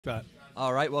That.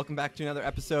 All right, welcome back to another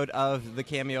episode of the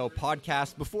Cameo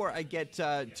podcast. Before I get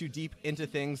too deep into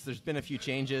things, there's been a few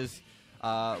changes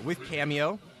with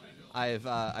Cameo.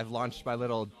 I've launched my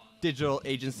little digital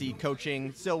agency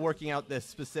coaching, still working out the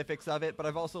specifics of it, but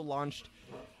I've also launched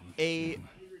a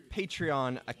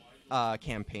Patreon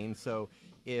campaign. So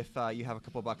if you have a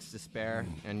couple bucks to spare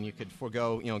and you could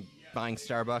forego, buying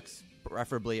Starbucks,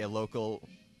 preferably a local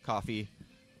coffee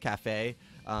cafe,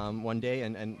 one day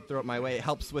and throw it my way. It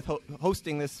helps with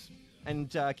hosting this and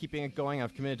keeping it going.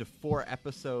 I've committed to 4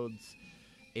 episodes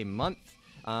a month.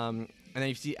 And then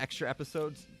you see extra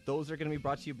episodes. Those are going to be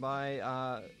brought to you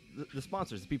by the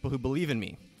sponsors, the people who believe in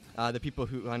me, the people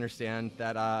who understand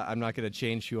that I'm not going to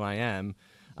change who I am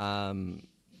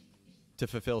to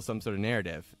fulfill some sort of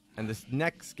narrative. And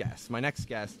my next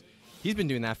guest, he's been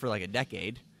doing that for like a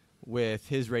decade with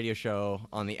his radio show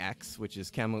on the X, which is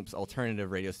Kamloops'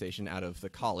 alternative radio station out of the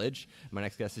college. My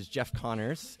next guest is Jeff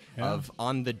Connors of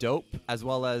On the Dope, as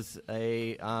well as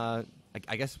I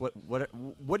guess,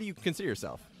 what do you consider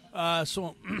yourself?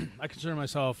 So I consider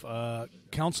myself a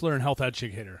counselor and health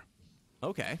educator.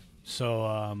 Okay. So,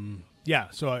 and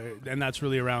that's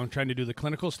really around trying to do the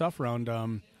clinical stuff around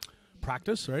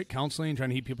practice, right? Counseling, trying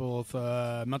to help people with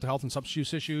mental health and substance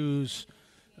use issues,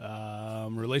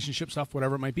 relationship stuff,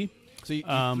 whatever it might be. So you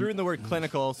threw in the word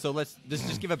clinical, so let's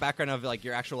just give a background of like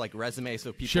your actual resume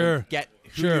so people get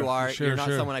who you are. You're not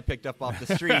someone I picked up off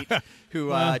the street who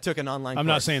took an online course. I'm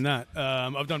not saying that.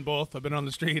 I've done both. I've been on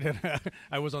the street. And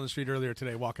I was on the street earlier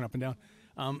today walking up and down.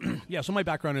 So my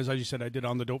background is, as you said, I did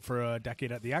On the Dope for a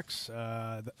decade at the X.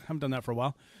 Haven't done that for a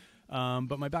while.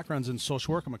 But my background's in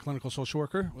social work. I'm a clinical social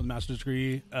worker with a master's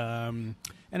degree and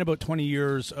about 20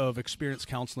 years of experience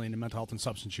counseling in mental health and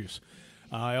substance use.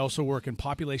 I also work in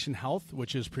population health,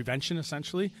 which is prevention,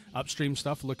 essentially, upstream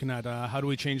stuff, looking at how do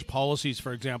we change policies,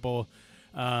 for example.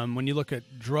 When you look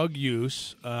at drug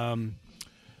use, and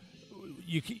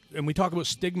we talk about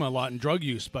stigma a lot in drug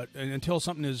use, but until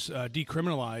something is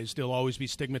decriminalized, it'll always be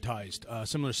stigmatized.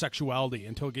 Similar sexuality,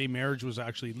 until gay marriage was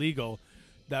actually legal,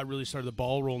 that really started the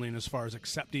ball rolling as far as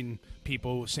accepting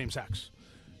people with same sex.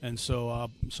 And so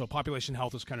population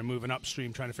health is kind of moving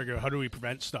upstream, trying to figure out how do we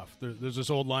prevent stuff. There's this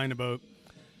old line about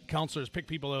counselors pick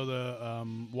people out of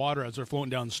the water as they're floating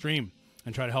downstream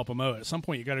and try to help them out. At some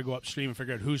point, you got to go upstream and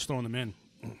figure out who's throwing them in.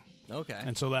 Okay.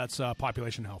 And so that's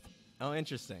population health. Oh,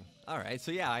 interesting. All right.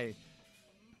 So yeah, I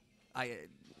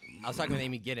was talking with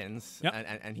Amy Giddens,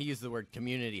 and he used the word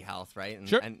community health, right? And,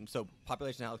 sure. And so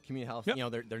population health, community health,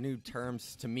 Yep. they're new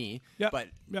terms to me. Yep. But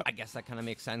Yep. I guess that kind of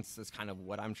makes sense. It's kind of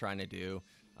what I'm trying to do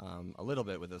a little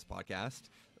bit with this podcast.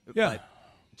 Yeah. But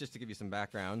just to give you some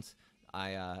backgrounds,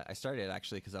 I started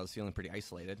actually because I was feeling pretty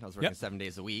isolated. I was working 7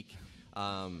 days a week,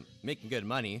 making good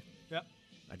money. Yep.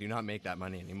 I do not make that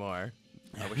money anymore.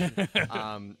 I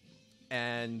wish.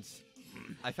 And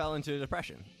I fell into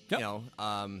depression. Yep.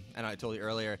 And I told you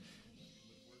earlier,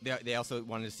 they also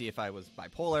wanted to see if I was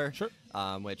bipolar, Sure.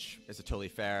 Which is a totally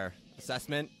fair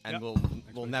assessment, and Yep.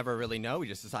 we'll never really know. We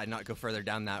just decided not to go further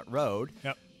down that road.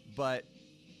 Yep. But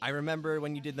I remember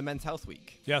when you did the Men's Health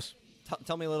Week. Yes.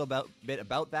 Tell me a little bit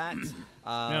about that,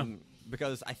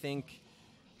 because I think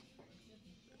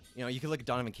you could look at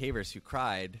Donovan Cavers, who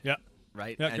cried. Yeah.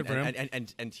 Right. Yeah. Good for him.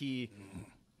 And he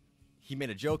made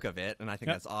a joke of it, and I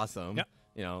think that's awesome.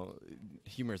 Yeah.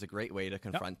 Humor is a great way to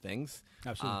confront things.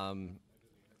 Absolutely.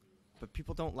 But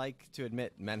people don't like to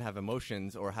admit men have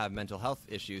emotions or have mental health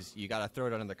issues. You got to throw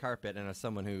it under the carpet. And as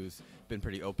someone who's been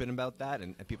pretty open about that,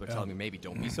 and people are telling me maybe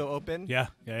don't be so open. Yeah.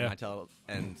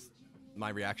 And my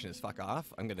reaction is fuck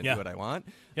off. I'm going to do what I want.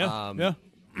 Yeah.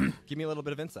 Give me a little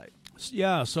bit of insight.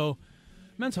 Yeah. So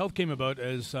Men's Health came about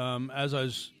as I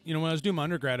was, when I was doing my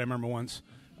undergrad, I remember once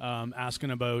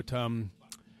asking about,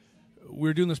 we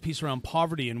were doing this piece around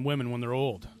poverty in women when they're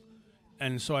old.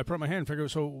 And so I put up my hand and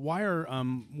figured, so why are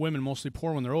women mostly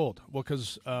poor when they're old? Well,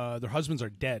 because their husbands are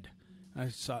dead. I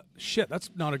thought, shit,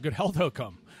 that's not a good health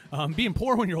outcome. Being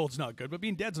poor when you're old is not good, but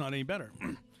being dead's not any better.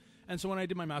 And so when I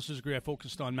did my master's degree, I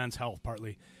focused on men's health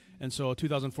partly. And so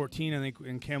 2014, I think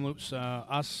in Kamloops,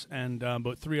 us and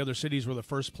about 3 other cities were the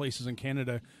first places in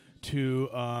Canada to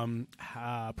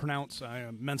pronounce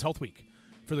Men's Health Week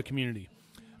for the community.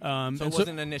 So it wasn't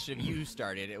an initiative you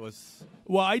started. It was...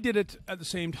 Well, I did it at the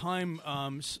same time.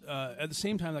 At the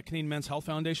same time that Canadian Men's Health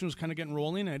Foundation was kind of getting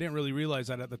rolling. I didn't really realize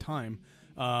that at the time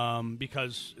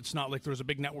because it's not like there was a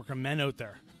big network of men out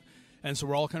there. And so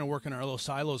we're all kind of working our little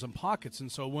silos and pockets.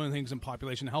 And so one of the things in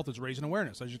population health is raising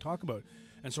awareness, as you talk about.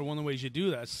 And so one of the ways you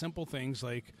do that is simple things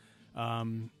like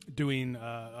doing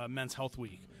Men's Health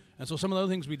Week. And so some of the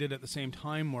other things we did at the same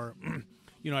time were,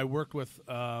 I worked with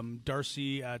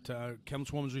Darcy at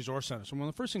Kamloops Women's Resource Center. So one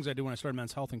of the first things I did when I started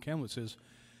Men's Health in Kamloops is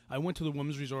I went to the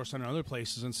Women's Resource Center and other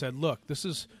places and said, look, this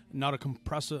is not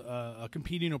a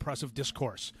competing oppressive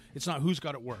discourse. It's not who's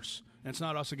got it worse. And it's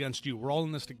not us against you. We're all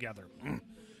in this together.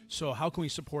 So how can we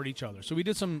support each other? So we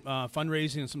did some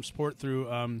fundraising and some support through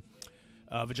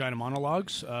Vagina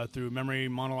Monologues, through Memory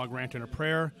Monologue, Rant, and a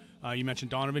Prayer. You mentioned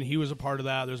Donovan. He was a part of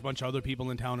that. There's a bunch of other people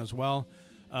in town as well.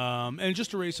 And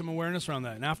just to raise some awareness around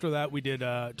that. And after that, we did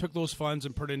took those funds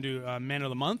and put into Man of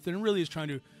the Month. And it really is trying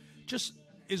to just,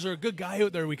 is there a good guy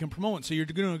out there we can promote? So you're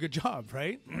doing a good job,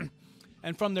 right?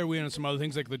 And from there, we went into some other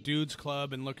things like the Dudes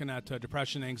Club and looking at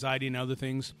depression, anxiety, and other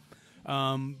things.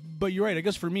 But you're right. I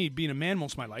guess for me, being a man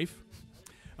most of my life.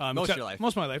 Most of your life.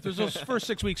 Most of my life. There's those first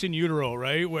 6 weeks in utero,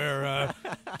 right, where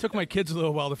it took my kids a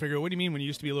little while to figure out, what do you mean when you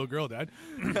used to be a little girl, Dad?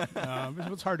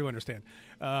 It's hard to understand.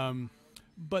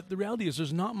 But the reality is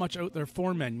there's not much out there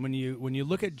for men. When you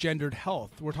look at gendered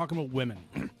health, we're talking about women.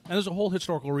 And there's a whole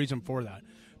historical reason for that.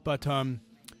 But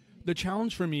the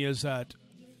challenge for me is that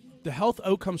the health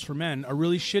outcomes for men are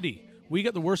really shitty. We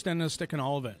get the worst end of the stick in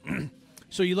all of it.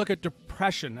 So you look at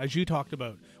depression, as you talked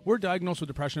about. We're diagnosed with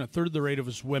depression at a third of the rate of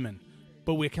us women,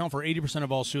 but we account for 80%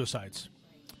 of all suicides.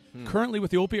 Currently,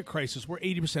 with the opiate crisis, we're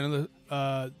 80%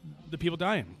 of the people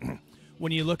dying.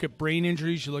 When you look at brain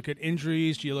injuries, you look at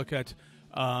injuries, you look at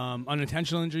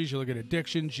unintentional injuries, you look at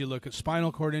addictions, you look at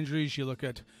spinal cord injuries, you look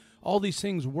at all these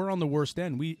things. We're on the worst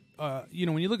end. When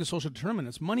you look at social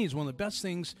determinants, money is one of the best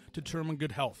things to determine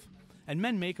good health. And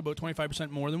men make about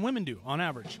 25% more than women do on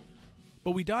average.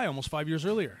 But we die almost 5 years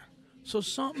earlier. So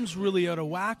something's really out of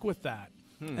whack with that.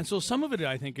 And so some of it,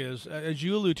 I think, is, as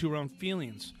you allude to, around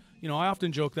feelings. I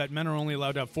often joke that men are only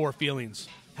allowed to have 4 feelings: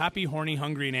 happy, horny,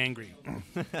 hungry, and angry.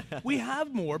 We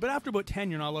have more, but after about 10,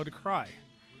 you're not allowed to cry.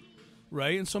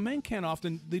 Right? And so men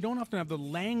they don't often have the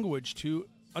language to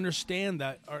understand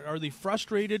that. Are they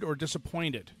frustrated or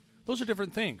disappointed? Those are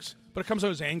different things. But it comes out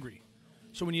as angry.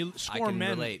 So when you score I can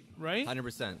men, relate. right?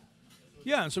 100%.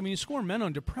 Yeah, and so when you score men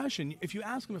on depression, if you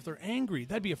ask them if they're angry,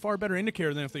 that'd be a far better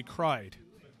indicator than if they cried.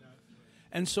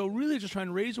 And so really just trying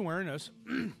to raise awareness,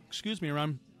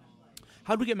 around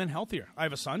how do we get men healthier? I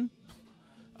have a son.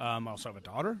 I also have a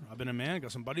daughter. I've been a man. I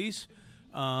got some buddies.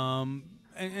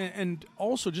 And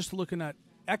also just looking at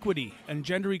equity and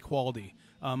gender equality.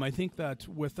 I think that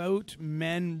without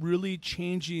men really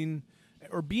changing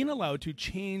or being allowed to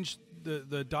change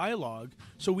the dialogue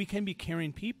so we can be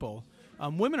caring people,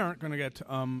 women aren't going to get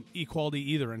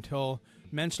equality either until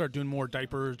men start doing more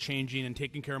diaper changing and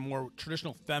taking care of more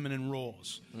traditional feminine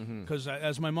roles. Because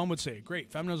as my mom would say,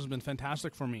 great, feminism has been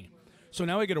fantastic for me. So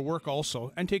now I get to work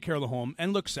also and take care of the home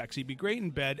and look sexy, be great in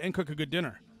bed, and cook a good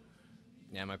dinner.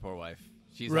 Yeah, my poor wife.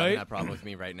 She's Right? having that problem with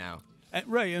me right now.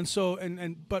 Right, and so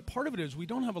but part of it is we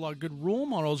don't have a lot of good role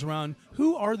models around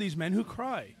who are these men who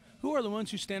cry, who are the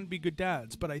ones who stand to be good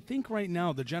dads. But I think right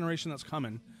now the generation that's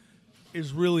coming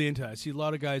is really into that. I see a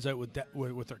lot of guys out with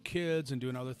their kids and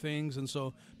doing other things, and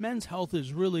so men's health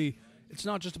is really, it's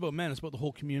not just about men; it's about the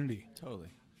whole community.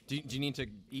 Totally. Do you need to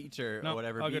eat or No,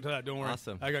 whatever? I'll get to that. Don't worry.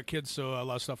 Awesome. I got kids, so a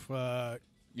lot of stuff.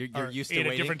 You're used to ate at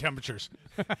waiting? different temperatures.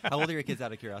 How old are your kids,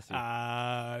 out of curiosity?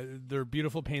 They're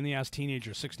beautiful, pain in the ass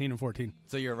teenagers, 16 and 14.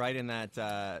 So you're right in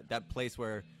that place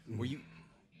where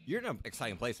you're in an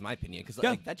exciting place, in my opinion, because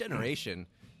Yeah. like that generation,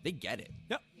 they get it.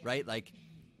 Yep. Right. Like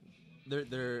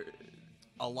they're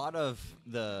a lot of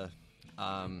the.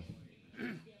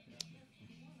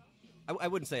 I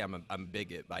wouldn't say I'm a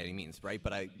bigot by any means, right?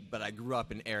 But I grew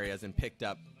up in areas and picked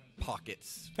up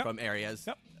pockets Yep. from areas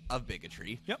Yep. of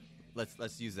bigotry. Yep.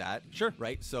 Let's use that. Sure.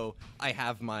 Right. So I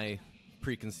have my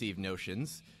preconceived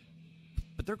notions,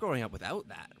 but they're growing up without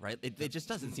that, right? It just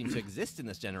doesn't seem to exist in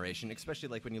this generation, especially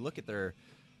like when you look at their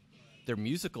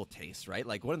musical taste, right?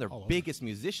 Like one of their biggest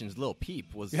musicians, Lil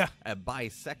Peep, was Yeah. a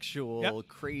bisexual, Yep.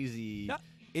 crazy, Yep.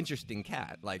 interesting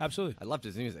cat. Like Absolutely. I loved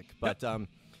his music, but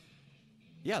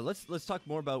yeah, let's talk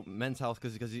more about men's health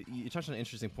because you touched on an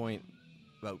interesting point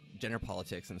about gender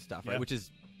politics and stuff, right? Yeah. Which is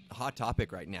a hot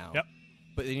topic right now. Yep.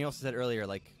 But then you also said earlier,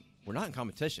 like we're not in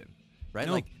competition, right?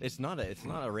 No. Like it's not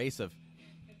a race of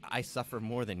I suffer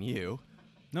more than you.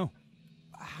 No.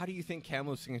 How do you think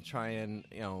Kamloops can try and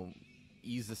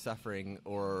ease the suffering,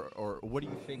 or what do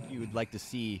you think you would like to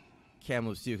see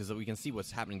Kamloops do? Because we can see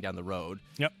what's happening down the road.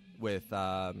 Yep. With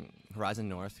Horizon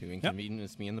North, who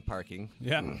inconvenienced me in the parking.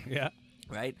 Yeah. Yeah.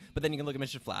 Right? But then you can look at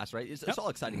Mission Flash, right? It's all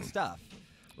exciting stuff.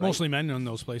 Right? Mostly men in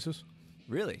those places.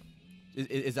 Really?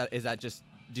 Is that just,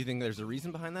 do you think there's a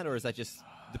reason behind that, or is that just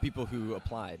the people who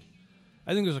applied?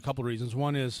 I think there's a couple of reasons.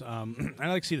 One is, and I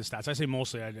like to see the stats. I say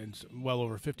mostly, it's well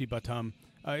over 50, but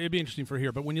it'd be interesting for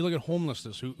here. But when you look at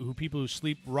homelessness, who people who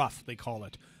sleep rough, they call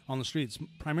it, on the streets,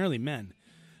 primarily men.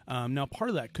 Now, part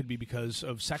of that could be because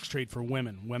of sex trade for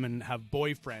women. Women have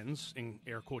boyfriends, in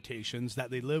air quotations,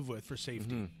 that they live with for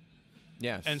safety. Mm-hmm.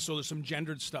 Yes. And so there's some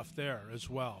gendered stuff there as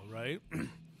well, right?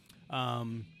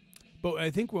 But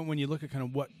I think when you look at kind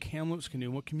of what Kamloops can do,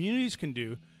 what communities can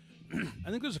do,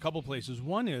 I think there's a couple places.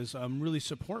 One is really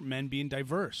support men being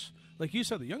diverse. Like you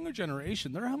said, the younger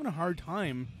generation, they're having a hard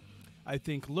time, I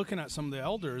think, looking at some of the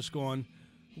elders going,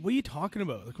 what are you talking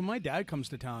about? Like when my dad comes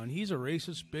to town, he's a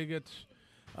racist, bigot,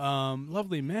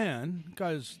 lovely man,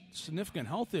 guy's significant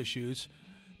health issues,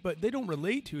 but they don't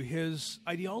relate to his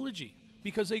ideology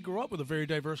because they grew up with a very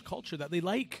diverse culture that they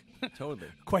like. Totally.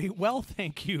 Quite well,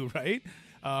 thank you, right?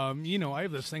 I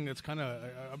have this thing that's kind of,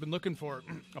 I've been looking for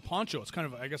a poncho. It's kind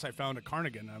of, I guess I found a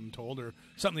cardigan, I'm told, or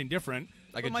something different.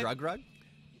 Like a drug rug?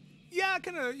 Yeah,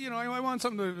 kind of, I want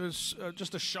something to,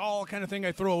 just a shawl kind of thing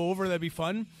I throw over, that'd be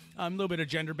fun. A little bit of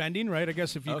gender bending, right? I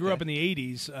guess if you grew up in the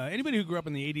 80s, anybody who grew up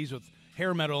in the 80s with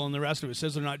hair metal and the rest of it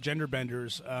says they're not gender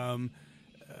benders,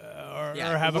 or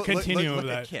have a continuum of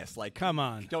that. At Kiss, like, come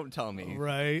on, don't tell me,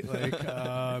 right? Like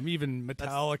even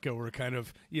Metallica were kind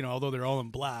of, although they're all in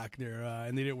black, they're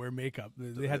and they didn't wear makeup.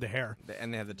 They had the hair,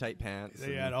 and they had the tight pants.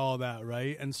 They had all that,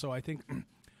 right? And so I think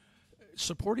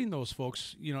supporting those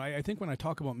folks, I think when I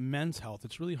talk about men's health,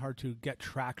 it's really hard to get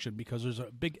traction because there's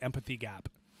a big empathy gap.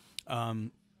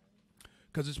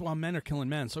 Because it's, well, men are killing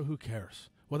men, so who cares?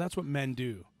 Well, that's what men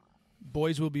do.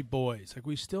 Boys will be boys. Like,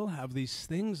 we still have these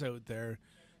things out there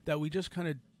that we just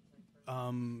kind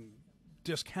of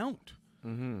discount,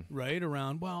 right?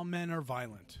 Around, well, men are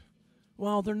violent.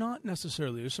 Well, they're not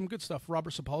necessarily. There's some good stuff.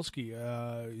 Robert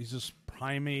Sapolsky, he's this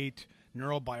primate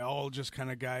neurobiologist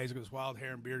kind of guy. He's got his wild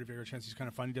hair and beard. If you ever get a chance, he's kind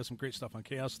of fun. He does some great stuff on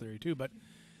chaos theory, too. But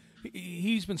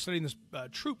he's been studying this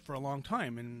troop for a long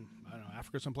time in, I don't know,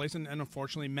 Africa someplace. And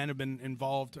unfortunately, men have been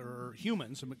involved, or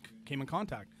humans came in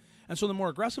contact. And so the more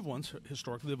aggressive ones,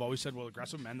 historically, they've always said, well,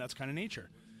 aggressive men, that's kind of nature.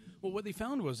 Well, what they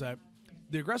found was that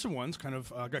the aggressive ones kind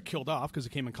of got killed off because they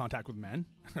came in contact with men,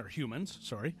 or humans,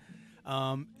 sorry.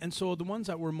 And so the ones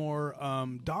that were more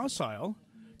docile,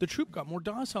 the troop got more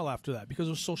docile after that because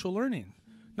of social learning.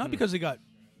 Not because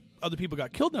other people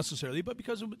got killed necessarily, but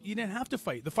because you didn't have to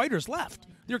fight. The fighters left.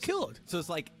 They're killed. So it's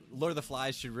like Lord of the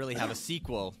Flies should really have a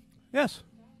sequel. Yes.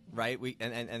 Right?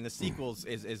 And the sequels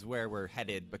is where we're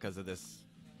headed because of this.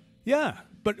 Yeah,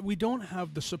 but we don't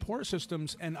have the support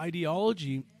systems and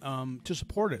ideology to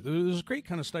support it. There was a great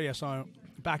kind of study I saw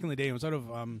back in the day. It was out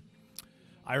of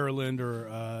Ireland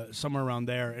or somewhere around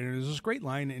there, and it was this great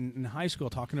line in high school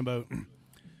talking about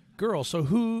girls. So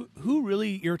who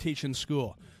really irritates you in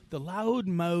school? The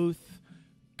loudmouth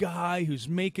guy who's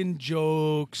making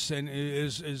jokes and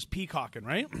is peacocking,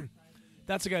 right?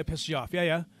 That's the guy who pisses you off.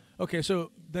 Yeah. Okay,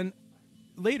 so then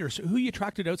later, so who you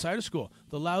attracted outside of school?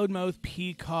 The loudmouth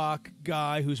peacock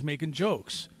guy who's making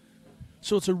jokes.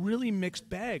 So it's a really mixed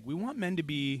bag. We want men to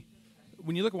be,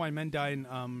 when you look at why men die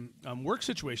in work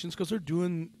situations, because they're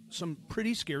doing some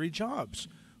pretty scary jobs,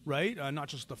 right? Not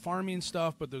just the farming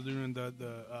stuff, but they're doing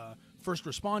the first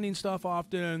responding stuff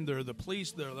often. They're the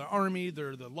police, they're the army,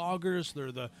 they're the loggers,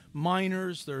 they're the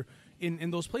miners. They're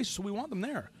in those places, so we want them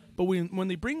there. But when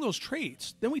they bring those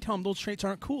traits, then we tell them those traits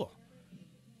aren't cool.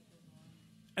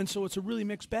 And so it's a really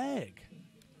mixed bag.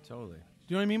 Totally. Do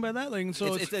you know what I mean by that? Like, and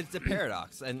so it's a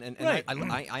paradox, and right.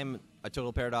 I'm a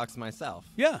total paradox myself.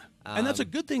 Yeah, and that's a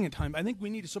good thing in time. I think we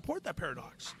need to support that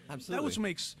paradox. Absolutely. That was what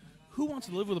makes, who wants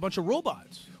to live with a bunch of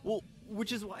robots? Well,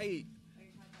 which is why,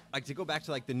 like, to go back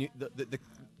to like the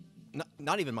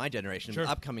not even my generation, Sure. the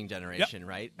upcoming generation,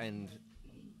 right? And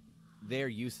their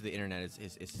use of the internet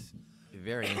is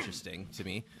very interesting to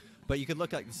me. But you could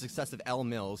look at the success of Elle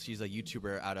Mills. She's a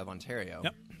YouTuber out of Ontario.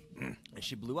 Yep. And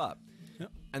she blew up.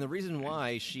 Yep. And the reason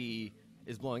why she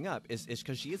is blowing up is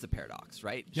because she is a paradox,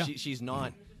 right? Yeah. She's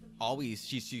not always,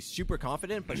 she's super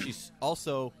confident, but she's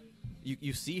also,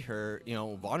 you see her,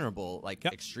 vulnerable, like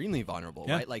extremely vulnerable,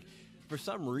 right? Like, for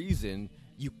some reason,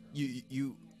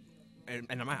 you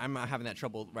and I'm not having that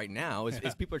trouble right now, is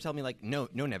people are telling me, like, no,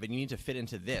 Nevin, you need to fit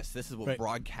into this. This is what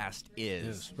broadcast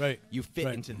is. Right. You fit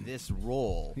into this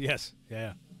role. Yes.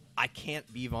 Yeah. I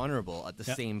can't be vulnerable at the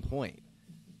same point.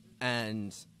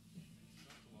 And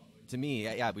to me,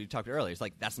 we talked earlier, it's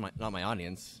like, that's not my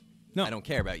audience. No. I don't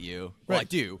care about you. Well, I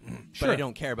do, Sure. but I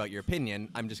don't care about your opinion.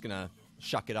 I'm just going to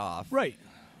shuck it off. Right.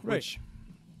 Which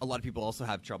a lot of people also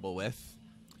have trouble with.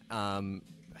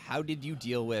 How did you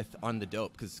deal with On the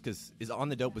Dope? Because is On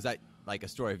the Dope, was that like a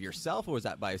story of yourself, or was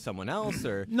that by someone else?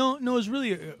 Or No, it was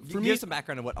really for me. Give some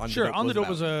background on what On Sure, the Dope On the Dope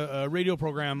about. was a radio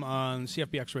program on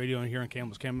CFBX radio here in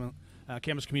Kamloops,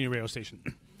 Kamloops Community Radio Station.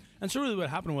 And so really what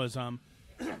happened was,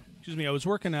 excuse me, I was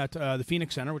working at the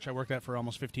Phoenix Center, which I worked at for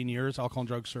almost 15 years, alcohol and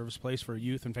drug service place for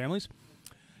youth and families.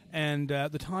 And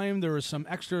at the time, there was some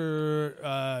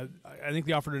extra, I think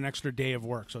they offered an extra day of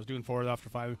work. So I was doing 4 after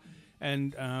 5.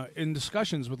 And in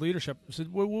discussions with leadership, I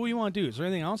said, what do you want to do? Is there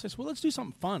anything else? I said, well, let's do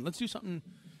something fun. Let's do something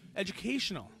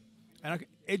educational. And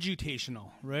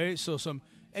edutational, right? So some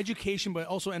education, but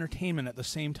also entertainment at the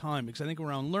same time. Because I think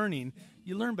around learning,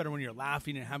 you learn better when you're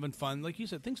laughing and having fun. Like you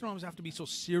said, things don't always have to be so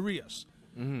serious.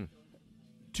 Mm-hmm.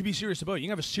 To be serious about it. You can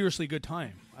have a seriously good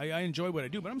time. I enjoy what I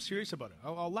do, but I'm serious about it.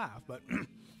 I'll laugh, but...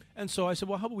 And so I said,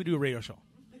 well, how about we do a radio show?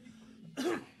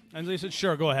 And they said,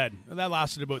 sure, go ahead. And that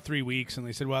lasted about 3 weeks, and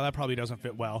they said, well, that probably doesn't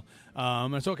fit well.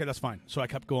 And I said, okay, that's fine. So I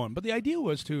kept going. But the idea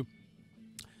was to,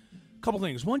 a couple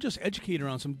things. One, just educate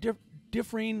around some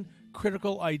differing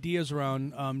critical ideas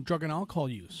around drug and alcohol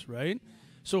use, right?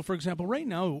 So, for example, right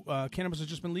now, cannabis has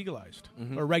just been legalized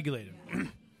or regulated.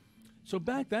 So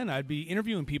back then, I'd be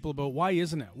interviewing people about why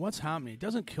isn't it? What's happening? It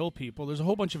doesn't kill people. There's a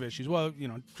whole bunch of issues. Well,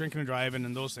 drinking and driving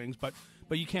and those things, but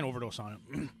you can't overdose on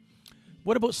it.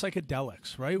 What about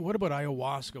psychedelics, right? What about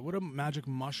ayahuasca? What about magic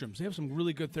mushrooms? They have some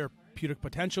really good therapeutic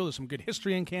potential. There's some good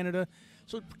history in Canada.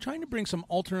 So trying to bring some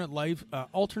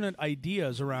alternate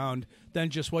ideas around than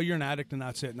just, well, you're an addict and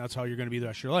that's it, and that's how you're going to be the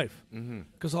rest of your life.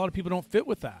 Because a lot of people don't fit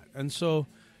with that. And so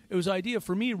it was an idea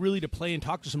for me really to play and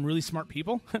talk to some really smart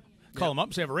people. Call them up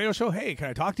and say, I have a radio show. Hey, can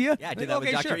I talk to you? Yeah, I did that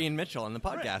with Dr. Ian Mitchell on the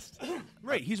podcast.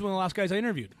 Right. He's one of the last guys I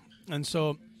interviewed. And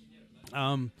so,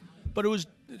 but it was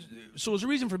a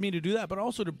reason for me to do that, but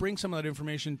also to bring some of that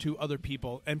information to other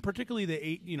people, and particularly the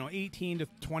 18 to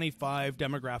 25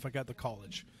 demographic at the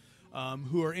college,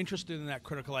 who are interested in that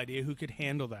critical idea, who could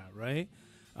handle that, right?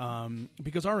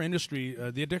 Because our industry,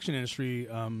 the addiction industry,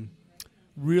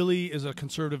 really is a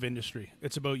conservative industry.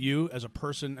 It's about you as a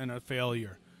person and a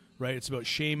failure. Right, it's about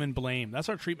shame and blame. That's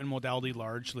our treatment modality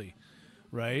largely,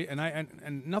 right?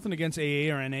 And nothing against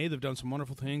AA or NA. They've done some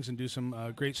wonderful things and do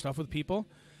some great stuff with people.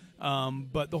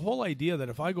 But the whole idea that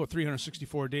if I go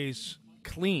 364 days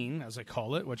clean, as I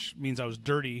call it, which means I was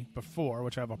dirty before,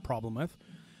 which I have a problem with,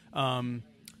 and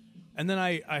then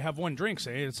I have one drink,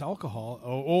 say it's alcohol,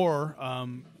 or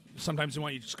sometimes they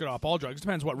want you to just get off all drugs. It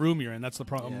depends what room you're in. That's the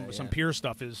problem. Yeah. Some peer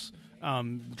stuff is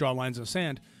draw lines in the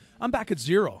sand. I'm back at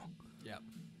 0.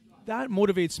 That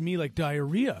motivates me like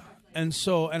diarrhea. And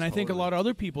so, and totally. I think a lot of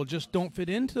other people just don't fit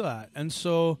into that. And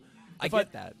so... I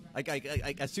get that.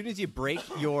 Like, as soon as you break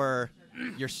your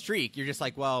streak, you're just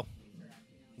like, well,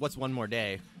 what's one more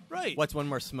day? Right. What's one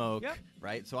more smoke? Yep.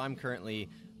 Right? So I'm currently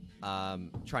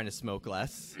trying to smoke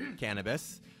less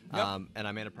cannabis. Yep. And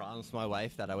I made a promise to my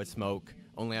wife that I would smoke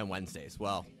only on Wednesdays.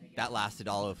 Well, that lasted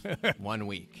all of 1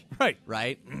 week. Right.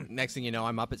 Right? Next thing you know,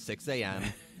 I'm up at 6 a.m.,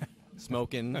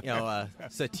 smoking, a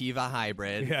sativa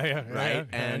hybrid, right? Yeah.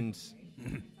 And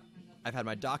I've had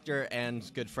my doctor and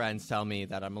good friends tell me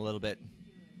that I'm a little bit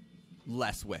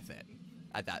less with it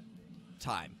at that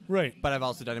time. Right. But I've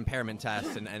also done impairment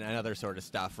tests and other sort of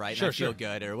stuff, right? Sure, and I feel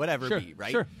good or whatever be,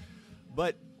 right? Sure.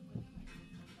 But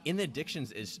in the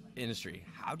addictions industry,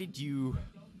 how did you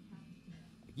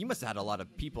must have had a lot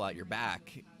of people at your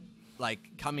back, like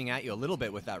coming at you a little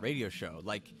bit with that radio show.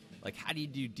 Like how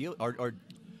did you deal or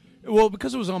Well,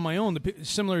 because it was on my own,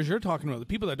 similar as you're talking about, the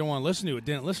people that don't want to listen to it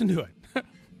didn't listen to it.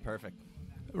 Perfect.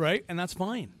 Right? And that's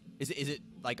fine. Is it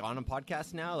like on a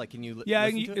podcast now? Like, can you listen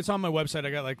to it? It's on my website. I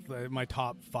got like my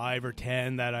top 5 or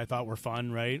 10 that I thought were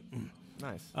fun, right?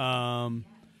 Nice.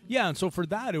 Yeah, and so for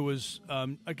that, it was,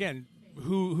 again,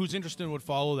 who's interested would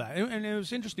follow that. And it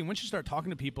was interesting. Once you start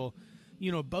talking to people,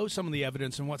 about some of the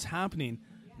evidence and what's happening,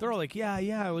 they're all like,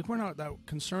 yeah, like we're not that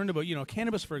concerned about,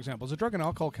 cannabis, for example. As a drug and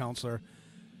alcohol counselor,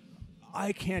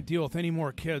 I can't deal with any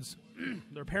more kids.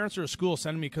 Their parents are at school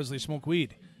sending me because they smoke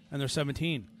weed and they're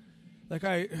 17. Like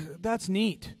that's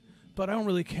neat, but I don't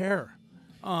really care.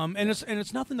 And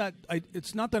it's nothing that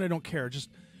it's not that I don't care. Just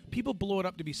people blow it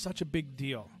up to be such a big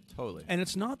deal. Totally. And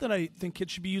it's not that I think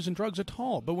kids should be using drugs at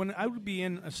all. But when I would be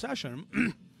in a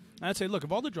session, I'd say, look,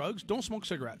 of all the drugs, don't smoke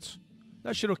cigarettes.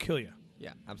 That shit will kill you.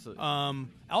 Yeah, absolutely.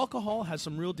 Alcohol has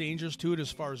some real dangers to it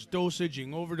as far as dosage. You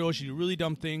can overdose. You do really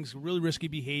dumb things, really risky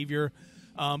behavior,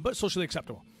 but socially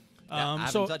acceptable. I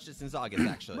haven't touched it since August,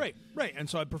 actually. Right. And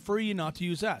so I'd prefer you not to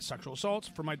use that. Sexual assaults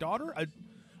for my daughter,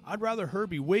 I'd rather her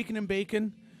be waking and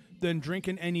baking than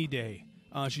drinking any day.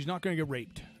 She's not going to get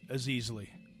raped as easily.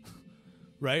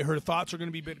 Right? Her thoughts are going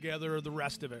to be together, the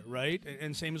rest of it, right?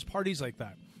 And same as parties like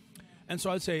that. And so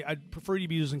I'd say I'd prefer you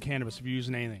be using cannabis if you're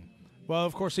using anything. Well,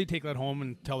 of course, they take that home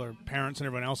and tell their parents and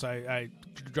everyone else.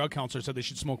 Drug counselor said they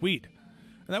should smoke weed.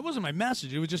 And that wasn't my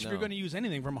message. It was just if you're going to use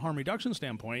anything from a harm reduction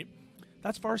standpoint,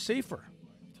 that's far safer.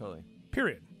 Totally.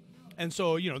 Period. And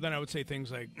so, then I would say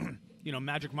things like,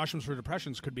 magic mushrooms for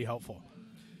depressions could be helpful.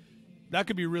 That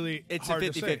could be really It's hard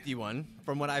a to say. 50-50 one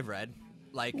from what I've read.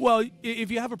 Well, if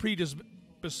you have a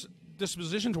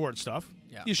predisposition towards stuff,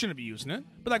 you shouldn't be using it.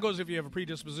 But that goes if you have a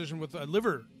predisposition with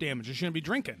liver damage, you shouldn't be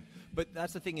drinking. But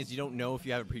that's the thing is you don't know if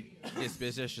you have a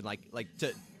predisposition. Like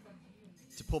to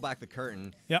pull back the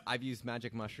curtain, I've used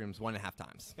magic mushrooms 1.5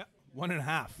 times. Yeah,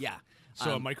 1.5. Yeah.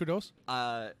 So a microdose?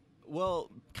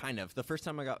 Well, kind of. The first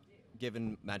time I got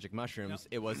given magic mushrooms,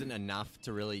 it wasn't enough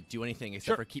to really do anything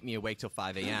except for keep me awake till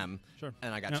 5 a.m. Sure.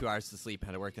 And I got 2 hours to sleep and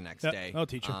had to work the next day. I'll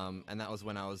teach you. And that was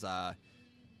when I was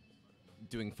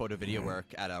doing photo video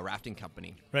work at a rafting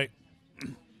company. Right.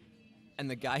 And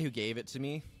the guy who gave it to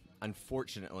me,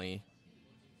 unfortunately,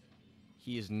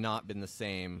 he has not been the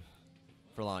same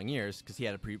for long years because he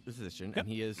had a predisposition and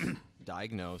he is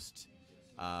diagnosed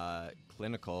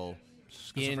clinical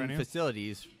in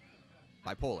facilities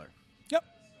bipolar. Yep.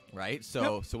 Right?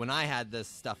 So when I had this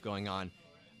stuff going on,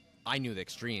 I knew the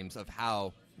extremes of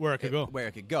where it could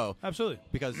go. Absolutely.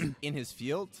 Because in his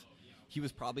field, he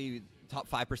was probably top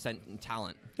 5% in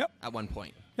talent at one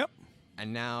point. Yep.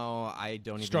 And now I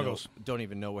don't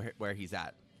even know where he's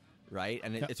at. Right?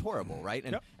 And it's horrible, right?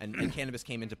 And cannabis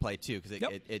came into play too because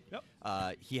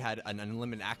he had an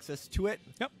unlimited access to it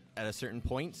at a certain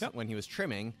point when he was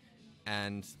trimming,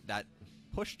 and that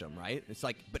pushed him, right? It's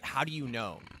like, but how do you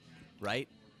know, right?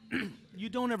 You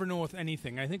don't ever know with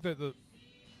anything. I think that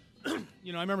I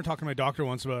remember talking to my doctor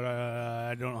once about,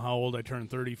 I don't know how old I turned,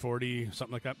 30, 40,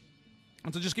 something like that.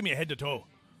 And so just give me a head to toe,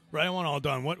 right? I want it all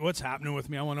done. What's happening with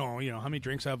me? I want to know, how many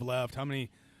drinks I have left, how many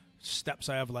steps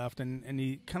I have left. And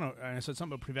he I said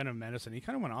something about preventive medicine. He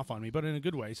kind of went off on me, but in a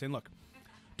good way, saying, look,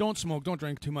 don't smoke, don't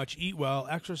drink too much, eat well,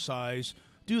 exercise,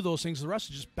 do those things. The rest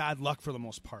is just bad luck for the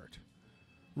most part.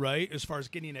 Right, as far as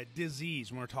getting a disease,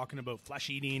 when we're talking about flesh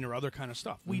eating or other kind of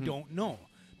stuff, we don't know.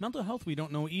 Mental health, we don't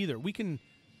know either. We can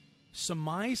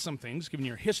surmise some things, given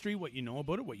your history, what you know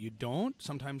about it, what you don't.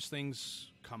 Sometimes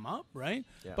things come up, right?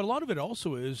 Yeah. But a lot of it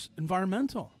also is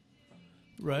environmental,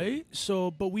 right?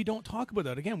 So, but we don't talk about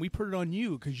that. Again, we put it on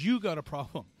you because you got a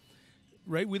problem,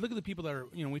 right? We look at the people that are,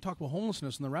 we talk about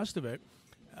homelessness and the rest of it.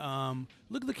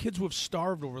 Look at the kids who have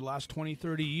starved over the last 20,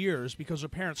 30 years because their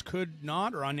parents could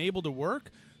not or unable to work.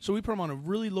 So we put them on a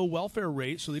really low welfare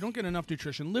rate so they don't get enough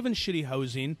nutrition, live in shitty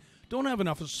housing, don't have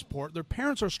enough support. Their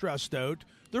parents are stressed out.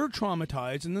 They're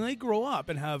traumatized. And then they grow up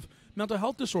and have mental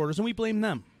health disorders, and we blame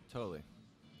them. Totally.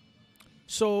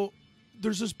 So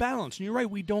there's this balance. And you're right,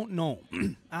 we don't know.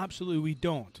 Absolutely, we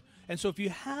don't. And so if you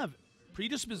have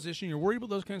predisposition, you're worried about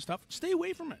those kind of stuff, stay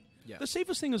away from it. Yeah. The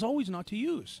safest thing is always not to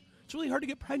use. It's really hard to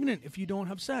get pregnant if you don't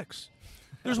have sex.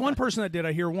 There's one person that did,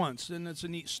 I hear once, and it's a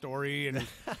neat story. And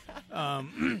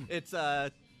it's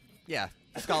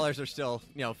scholars are still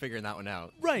figuring that one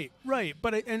out. Right.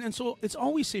 But and so it's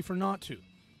always safer not to.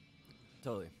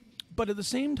 Totally. But at the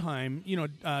same time,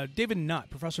 David Nutt,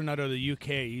 Professor Nutt out of the UK,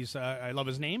 he's I love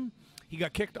his name. He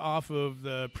got kicked off of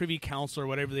the Privy Council or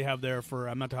whatever they have there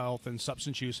for mental health and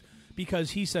substance use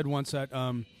because he said once that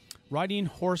riding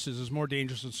horses is more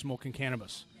dangerous than smoking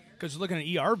cannabis. Because looking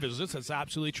at ER visits, that's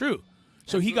absolutely true.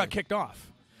 So he got kicked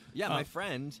off. Yeah, my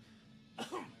friend,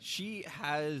 she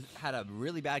has had a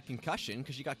really bad concussion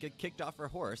because she got kicked off her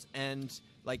horse, and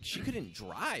she couldn't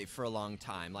drive for a long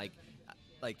time. Like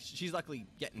she's luckily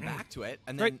getting back to it,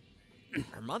 and then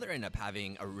her mother ended up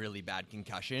having a really bad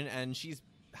concussion, and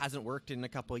hasn't worked in a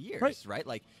couple of years. Right?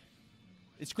 Like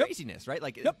it's craziness, right?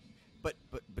 Like, but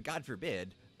God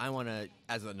forbid, I want to,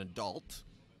 as an adult,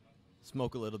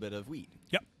 smoke a little bit of weed.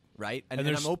 Yep. Right? And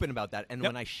I'm open about that. And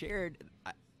when I shared,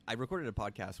 I recorded a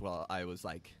podcast while I was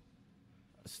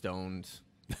stoned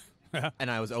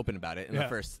and I was open about it in the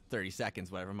first 30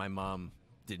 seconds, whatever. My mom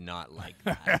did not like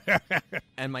that.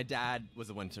 And my dad was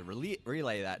the one to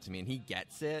relay that to me, and he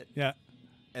gets it. Yeah.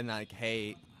 And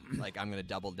hey, I'm going to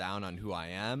double down on who I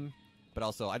am. But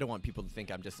also, I don't want people to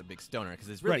think I'm just a big stoner because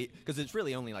it's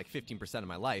really only 15% of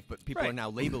my life. But people are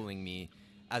now labeling me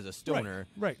as a stoner.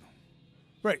 Right.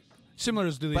 Similar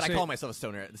as I call myself a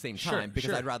stoner at the same time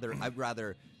because I'd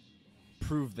rather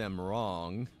prove them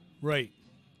wrong, right,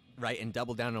 and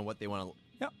double down on what they want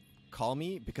to call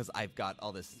me because I've got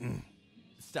all this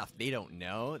stuff they don't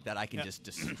know that I can just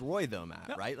destroy them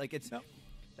at, right? That's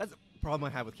the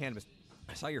problem I have with cannabis.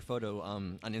 I saw your photo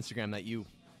on Instagram that you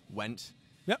went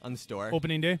on the store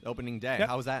opening day.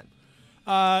 How was that?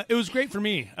 It was great for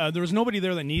me. There was nobody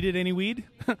there that needed any weed.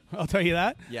 I'll tell you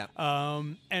that. Yeah.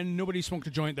 And nobody smoked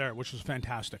a joint there, which was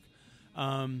fantastic.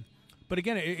 But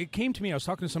again, it came to me. I was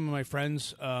talking to some of my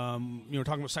friends, talking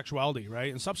about sexuality,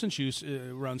 right? And substance use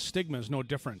around stigma is no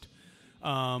different.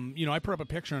 I put up a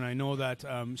picture, and I know that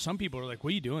some people are like,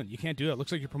 what are you doing? You can't do that. It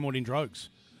looks like you're promoting drugs.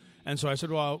 And so I said,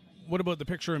 well, what about the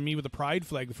picture of me with the pride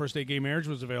flag the first day gay marriage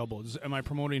was available? Am I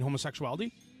promoting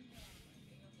homosexuality?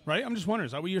 Right? I'm just wondering,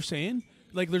 is that what you're saying?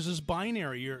 Like, there's this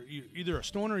binary. You're either a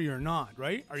stoner or you're not,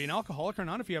 right? Are you an alcoholic or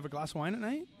not if you have a glass of wine at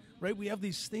night? Right? We have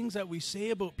these things that we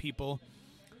say about people.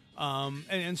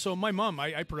 And so my mom,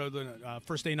 I put out the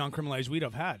first day non-criminalized weed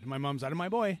I've had. My mom's out of my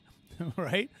boy,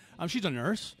 right? She's a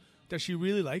nurse. Does she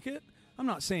really like it? I'm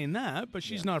not saying that, but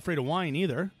she's not afraid of wine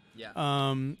either.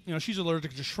 Yeah. She's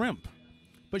allergic to shrimp.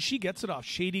 But she gets it off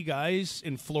shady guys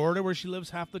in Florida where she lives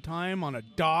half the time on a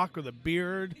dock with a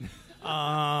beard.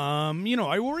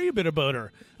 I worry a bit about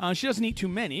her. She doesn't eat too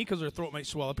many because her throat might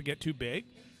swell up and get too big.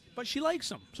 But she likes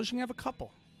them, so she can have a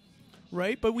couple.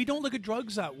 Right? But we don't look at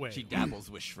drugs that way. She dabbles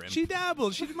with shrimp. She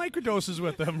dabbles. She microdoses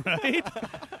with them, right?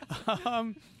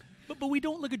 But we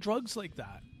don't look at drugs like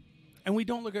that. And we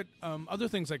don't look at other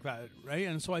things like that, right?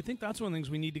 And so I think that's one of the things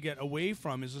we need to get away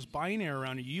from is this binary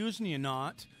around you using you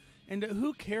not. And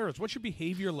who cares? What's your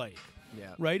behavior like?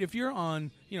 Yeah. Right? If you're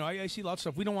on, I see lots of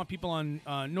stuff. We don't want people on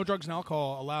no drugs and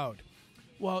alcohol allowed.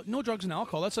 Well, no drugs and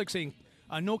alcohol, that's like saying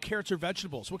no carrots or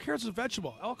vegetables. Well, carrots is a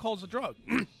vegetable. Alcohol is a drug.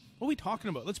 What are we talking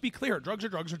about? Let's be clear. Drugs are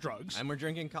drugs are drugs. And we're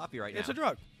drinking coffee right now. It's a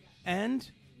drug. And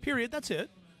period. That's it.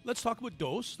 Let's talk about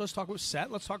dose. Let's talk about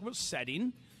set. Let's talk about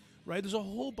setting. Right? There's a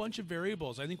whole bunch of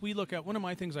variables. I think we look at, one of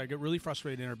my things I get really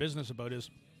frustrated in our business about is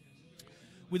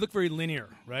we look very linear,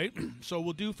 right? So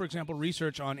we'll do, for example,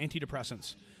 research on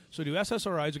antidepressants. So do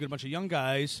SSRIs, we get a bunch of young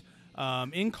guys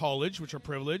in college, which are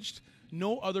privileged,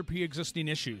 no other pre-existing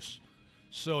issues.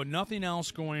 So nothing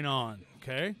else going on,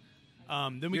 okay?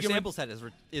 Then we Your sample set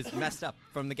is messed up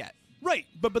from the get. Right,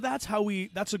 but that's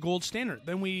that's a gold standard.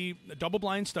 Then we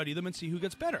double-blind study them and see who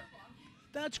gets better.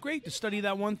 That's great to study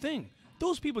that one thing.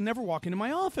 Those people never walk into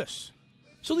my office,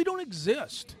 so they don't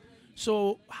exist.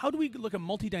 So how do we look at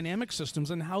multi-dynamic systems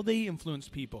and how they influence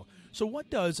people? So what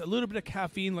does a little bit of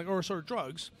caffeine, or sort of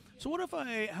drugs? So what if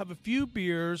I have a few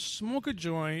beers, smoke a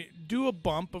joint, do a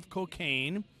bump of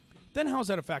cocaine? Then how does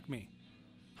that affect me?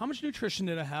 How much nutrition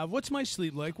did I have? What's my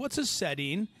sleep like? What's the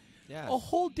setting? Yeah. A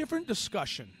whole different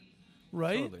discussion,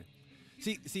 right? Totally.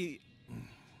 See,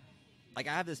 like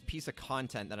I have this piece of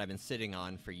content that I've been sitting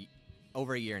on for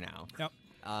over a year now. Yep.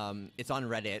 It's on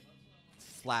Reddit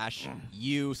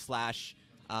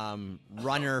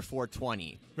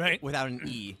 /u/runner420. Right. Without an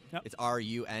E. Yep. It's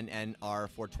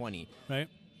RUNNR420. Right.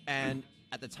 And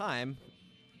at the time,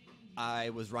 I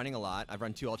was running a lot. I've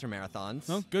run 2 ultramarathons.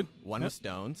 Oh, good. One Yep. with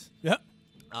stones. Yeah.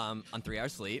 On 3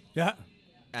 hours sleep. Yeah.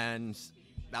 And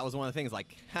that was one of the things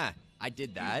like, I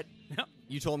did that. Yep.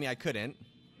 You told me I couldn't.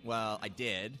 Well, I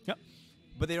did. Yep.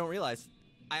 But they don't realize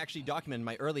I actually documented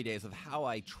my early days of how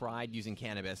I tried using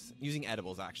cannabis, using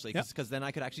edibles actually, because then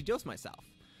I could actually dose myself,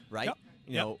 right? Yep.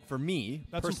 You know, for me,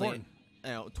 That's personally,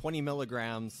 20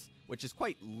 milligrams, which is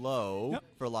quite low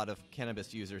for a lot of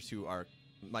cannabis users who are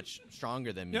much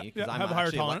stronger than me. Yep. I'm have a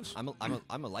higher tolerance. I'm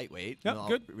a lightweight. Yep. In all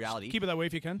Good. reality. Keep it that way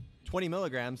if you can. 20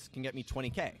 milligrams can get me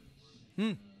 20K.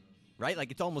 Right?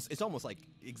 Like it's almost like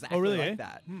exactly like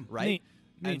that. Right?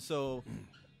 Neat. And so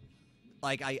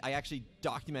like I actually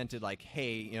documented like,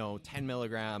 hey, 10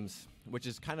 milligrams, which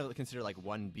is kind of considered like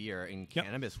one beer in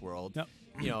cannabis world. Yep.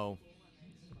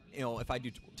 If I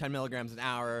do 10 milligrams an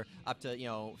hour up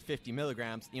to 50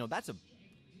 milligrams, that's a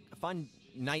fun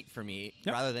night for me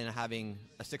rather than having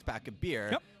a 6-pack of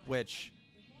beer, which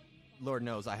Lord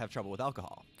knows I have trouble with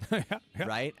alcohol,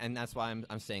 right? And that's why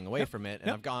I'm staying away from it.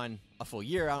 And I've gone a full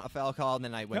year out of alcohol, and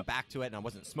then I went back to it, and I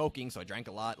wasn't smoking, so I drank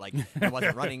a lot. Like I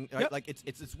wasn't running. Right? Like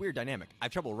it's this weird dynamic. I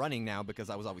have trouble running now because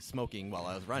I was always smoking while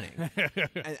I was running,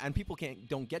 and people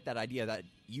don't get that idea that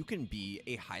you can be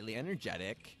a highly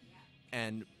energetic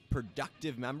and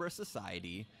productive member of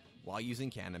society while using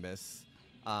cannabis.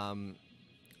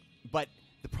 But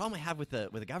the problem I have with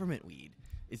the government weed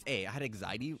is I had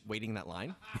anxiety waiting in that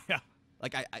line. Yeah.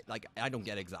 Like I don't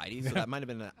get anxiety, so that might have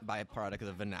been a byproduct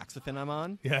of the Vanaxafen I'm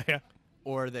on. Yeah.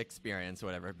 Or the experience, or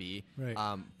whatever it be. Right.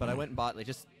 But I went and bought like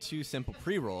just 2 simple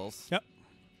pre-rolls. Yep.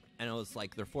 And it was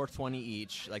like they're $4.20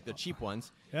 each, like the cheap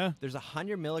ones. Yeah. There's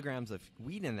 100 milligrams of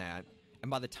weed in that, and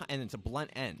by the time, and it's a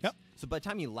blunt end. Yep. So by the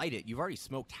time you light it, you've already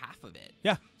smoked half of it.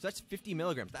 Yeah. So that's 50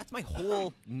 milligrams. That's my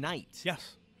whole night.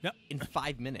 Yes. Yep. In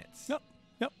 5 minutes. Yep.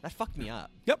 That fucked me up.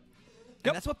 Yep.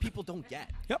 And that's what people don't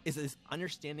get. Yep. Is this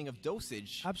understanding of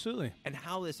dosage. Absolutely. And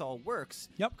how this all works.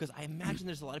 Yep. Because I imagine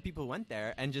there's a lot of people who went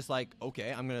there and just like,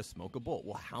 okay, I'm going to smoke a bowl.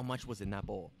 Well, how much was in that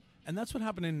bowl? And that's what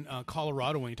happened in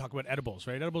Colorado when you talk about edibles,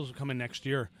 right? Edibles will come in next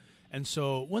year. And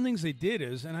so one of the things they did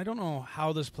is, and I don't know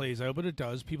how this plays out, but it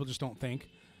does. People just don't think.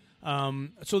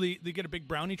 So they get a big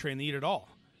brownie tray and they eat it all.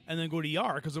 And then go to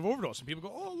ER because of overdose. And people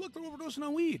go, oh, look, they're overdosing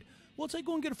on weed. Well, it's like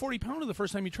go and get a 40-pounder the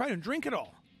first time you try it and drink it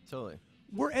all. Totally.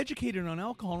 We're educated on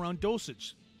alcohol around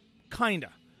dosage. Kinda.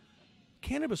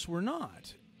 Cannabis, we're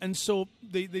not. And so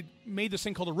they made this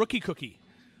thing called a rookie cookie,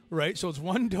 right? So it's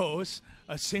one dose,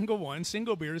 a single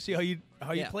beer to see how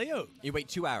you play out. You wait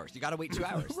 2 hours. You got to wait 2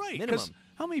 hours. Right. Minimum.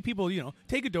 How many people,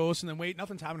 take a dose and then wait,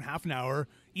 nothing's happening, half an hour,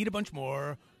 eat a bunch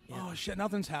more. Yeah. Oh, shit,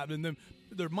 nothing's happening. Then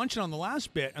they're munching on the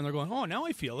last bit, and they're going, oh, now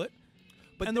I feel it.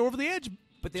 And they're over the edge.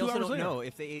 But they also don't know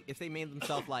if they made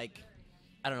themselves like,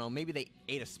 I don't know, maybe they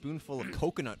ate a spoonful of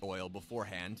coconut oil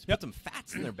beforehand, put some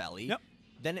fats in their belly,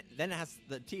 then it has,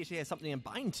 the THC has something to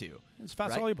bind to. It's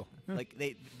fat soluble. Yeah. Like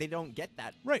they don't get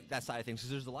that that side of things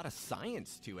because there's a lot of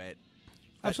science to it.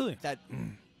 Absolutely. That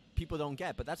people don't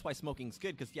get, but that's why smoking's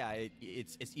good because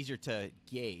it's easier to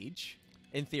gauge.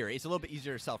 In theory, it's a little bit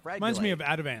easier to self-regulate. Reminds me of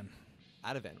Ativan.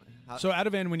 Ativan. So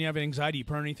Ativan, when you have anxiety, you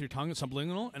put it underneath your tongue, it's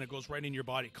subliminal, and it goes right in your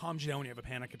body. Calms you down when you have a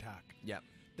panic attack. Yeah.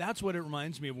 That's what it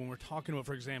reminds me of when we're talking about,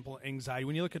 for example, anxiety.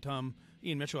 When you look at Ian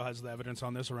Mitchell has the evidence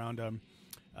on this around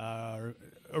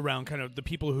kind of the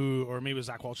people who, or maybe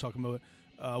Zach Walsh talking about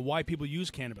why people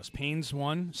use cannabis. Pain's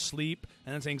one, sleep,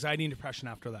 and then it's anxiety and depression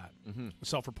after that. Mm-hmm.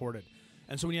 Self-reported.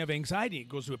 And so when you have anxiety, it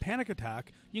goes to a panic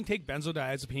attack. You can take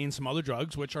benzodiazepines, some other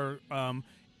drugs, which are,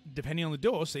 depending on the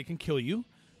dose, they can kill you.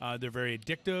 They're very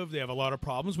addictive. They have a lot of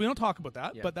problems. We don't talk about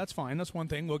that, but that's fine. That's one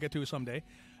thing we'll get to someday.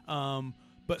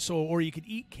 Or you could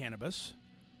eat cannabis,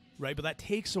 right? But that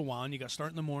takes a while, and you got to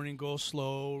start in the morning, go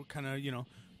slow, kind of,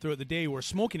 throughout the day. Where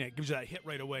smoking it gives you that hit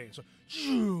right away. So,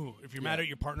 if you're mad at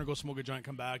your partner, go smoke a joint,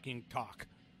 come back, and talk.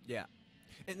 Yeah.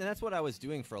 And that's what I was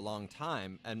doing for a long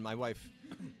time. And my wife,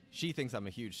 she thinks I'm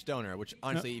a huge stoner, which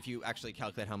honestly, if you actually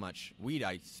calculate how much weed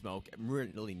I smoke, I'm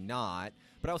really not.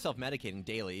 But I was self-medicating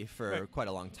daily for quite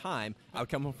a long time. I would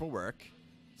come home from work,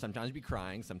 sometimes be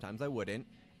crying, sometimes I wouldn't.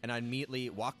 And I'd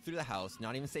immediately walk through the house,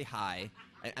 not even say hi.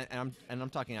 And I'm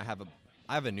talking, I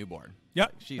have a newborn.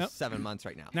 Yep. She's 7 months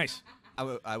right now. Nice.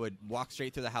 I would walk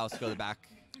straight through the house, go to the back,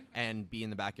 and be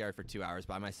in the backyard for 2 hours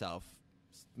by myself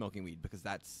smoking weed because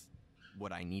that's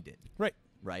what I needed.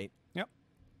 Right? Yep.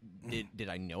 Did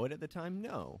I know it at the time?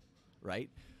 No. Right?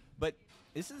 But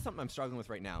this is something I'm struggling with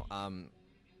right now.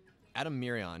 Adam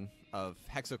Mirion of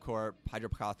Hexacorp,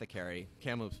 Hydropothecary,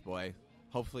 Kamloops boy,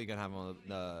 hopefully going to have him on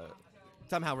the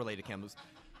somehow related Kamloops.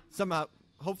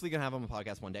 Hopefully going to have him on the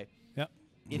podcast one day. Yep.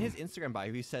 In his Instagram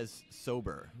bio, he says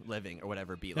sober living or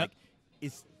whatever be. Like,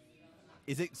 is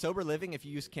it sober living if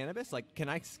you use cannabis? Like, can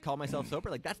I call myself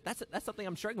sober? Like, that's something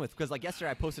I'm struggling with because, like,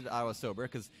 yesterday I posted I was sober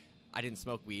because I didn't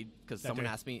smoke weed because someone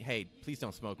asked me, hey, please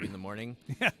don't smoke weed in the morning.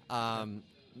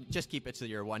 Just keep it to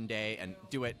your one day and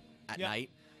do it at night.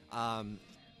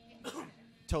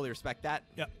 Totally respect that.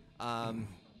 Yep. And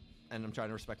I'm trying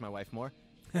to respect my wife more.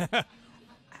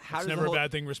 It's never a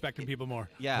bad thing respecting people more.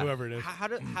 Yeah. Whoever it is.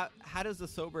 How does the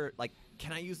sober, like,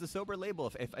 can I use the sober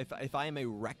label if I am a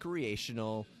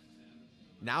recreational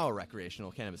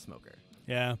cannabis smoker?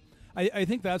 Yeah. I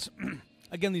think that's,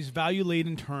 again, these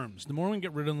value-laden terms. The more we can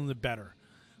get rid of them, the better.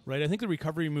 Right? I think the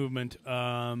recovery movement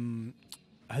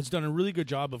has done a really good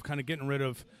job of kind of getting rid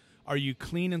of, are you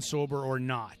clean and sober or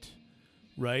not?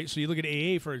 Right? So you look at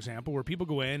AA, for example, where people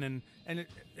go in and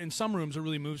in some rooms it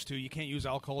really moves to you can't use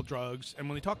alcohol, drugs. And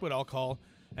when they talk about alcohol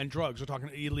and drugs, they're talking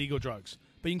illegal drugs.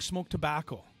 But you can smoke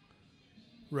tobacco,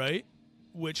 right?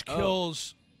 Which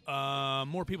kills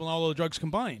more people than all the drugs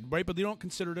combined, right? But they don't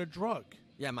consider it a drug.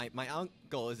 Yeah, my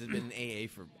uncle has been in AA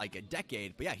for like a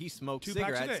decade. But yeah, he smoked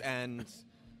cigarettes and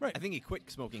I think he quit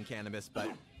smoking cannabis, but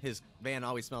his van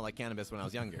always smelled like cannabis when I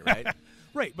was younger, right?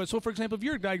 Right. But so, for example, if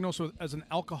you're diagnosed as an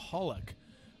alcoholic,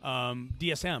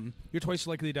 DSM, you're twice as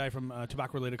likely to die from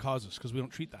tobacco-related causes because we don't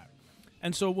treat that.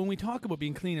 And so when we talk about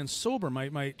being clean and sober,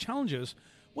 my challenge is,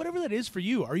 whatever that is for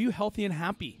you, are you healthy and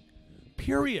happy?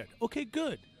 Period. Okay,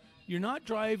 good. You're not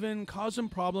driving, causing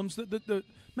problems. The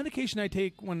medication I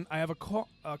take when I have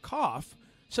a cough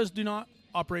says do not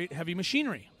operate heavy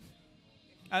machinery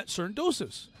at certain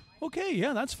doses. Okay,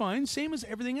 yeah, that's fine. Same as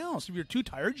everything else. If you're too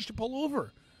tired, you should pull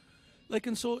over.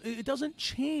 And so it doesn't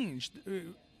change.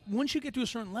 Once you get to a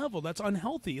certain level, that's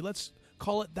unhealthy. Let's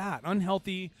call it that.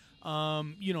 Unhealthy,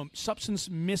 substance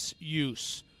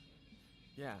misuse.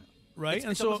 Yeah. Right?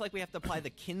 It's almost like we have to apply the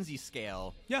Kinsey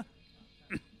scale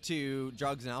to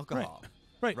drugs and alcohol.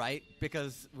 Right?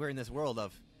 Because we're in this world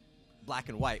of black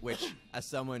and white, which, as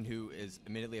someone who is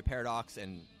admittedly a paradox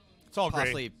and It's all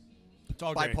possibly gray. It's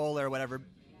all gray. bipolar or whatever,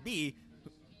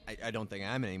 I don't think I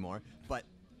am anymore, but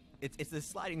it's this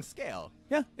sliding scale.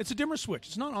 Yeah, it's a dimmer switch.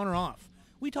 It's not on or off.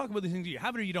 We talk about these things. You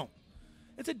have it or you don't.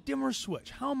 It's a dimmer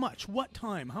switch. How much? What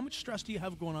time? How much stress do you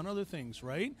have going on other things,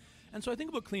 right? And so I think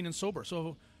about clean and sober.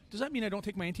 So does that mean I don't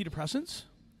take my antidepressants?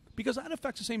 Because that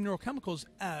affects the same neurochemicals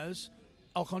as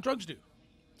alcohol and drugs do.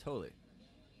 Totally.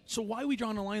 So why are we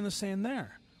drawing a line in the sand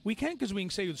there? We can't, because we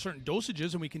can say with certain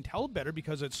dosages and we can tell better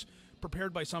because it's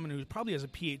prepared by someone who probably has a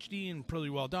PhD and pretty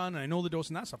well done, and I know the dose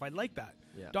and that stuff. I like that.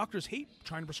 Yeah. Doctors hate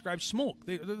trying to prescribe smoke.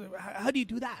 How do you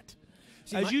do that?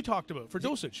 See, as you talked about, for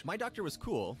dosage. My doctor was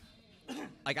cool.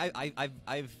 Like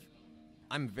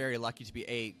I'm very lucky to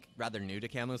be rather new to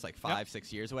Kamloops, like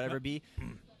 5-6 years or whatever it be.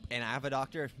 And I have a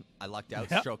doctor. I lucked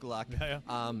out, stroke of luck.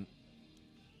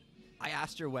 I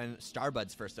asked her when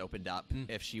Starbuds first opened up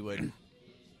if she would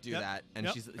do that, and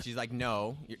she's like,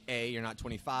 no, you're not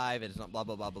 25, and it's not blah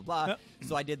blah blah blah blah.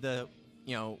 So I did the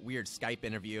weird Skype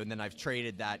interview, and then I've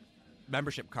traded that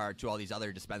membership card to all these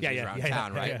other dispensaries around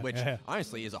town, right? Which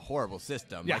honestly is a horrible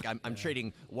system. Like I'm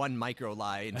trading one micro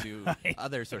lie into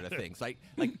other sort of things. Like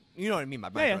you know what I mean by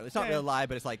micro. It's not really a lie,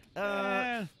 but it's like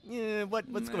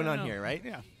what's going on here, right?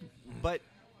 Yeah. But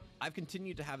I've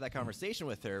continued to have that conversation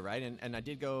with her, right? And I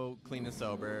did go clean and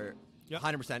sober,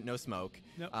 100% no smoke.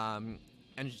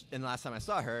 And the last time I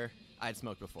saw her, I had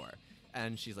smoked before.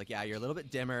 And she's like, yeah, you're a little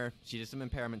bit dimmer. She did some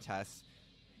impairment tests.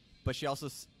 But she also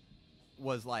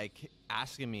was like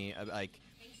asking me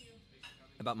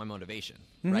about my motivation,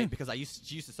 right? Because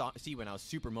she used to see when I was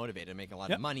super motivated, making a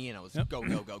lot of money, and I was go.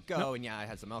 And yeah, I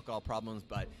had some alcohol problems,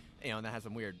 but and that has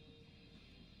some weird.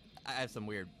 I have some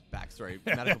weird backstory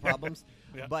medical problems,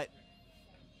 but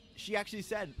she actually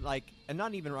said and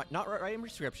not right in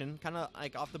prescription, kind of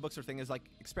like off the books or thing is like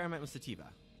experiment with sativa.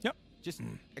 Yep. Just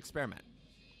experiment.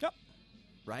 Yep.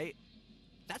 Right.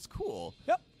 That's cool.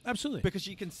 Yep. Absolutely. Because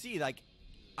you can see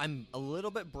I'm a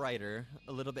little bit brighter,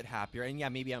 a little bit happier, and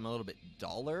maybe I'm a little bit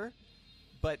duller.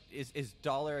 But is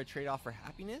dollar a trade-off for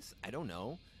happiness? I don't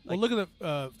know. Well, look at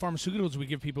the pharmaceuticals we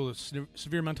give people with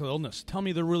severe mental illness. Tell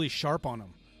me they're really sharp on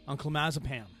them, on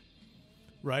clonazepam,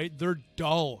 right? They're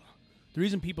dull. The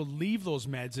reason people leave those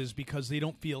meds is because they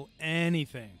don't feel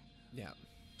anything. Yeah.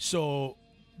 So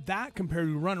that compared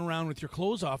to running around with your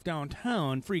clothes off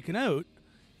downtown freaking out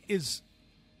is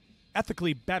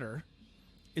ethically better.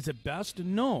 Is it best?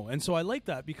 No. And so I like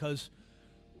that because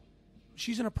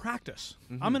she's in a practice.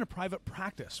 I'm in a private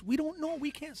practice. We don't know.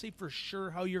 We can't say for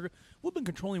sure how we've been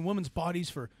controlling women's bodies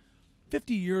for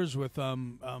 50 years with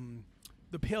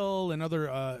the pill and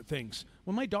other things.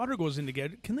 When my daughter goes in to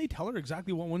get it, can they tell her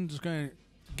exactly what one's going to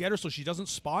get her so she doesn't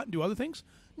spot and do other things?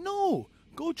 No.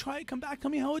 Go try it. Come back. Tell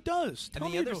me how it does.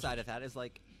 And the other side of that is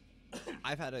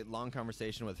I've had a long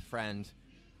conversation with a friend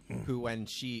who, when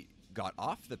she got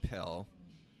off the pill,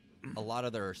 a lot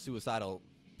of their suicidal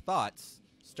thoughts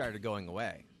started going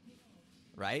away,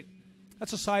 right?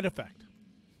 That's a side effect.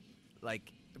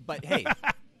 But hey,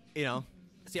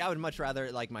 see, I would much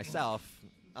rather, myself,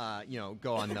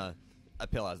 go on a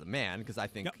pill as a man, because I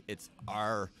think it's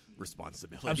our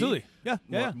responsibility. Absolutely.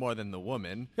 Yeah. More than the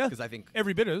woman. Yeah. Because I think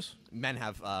every bit is. Men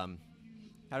have, how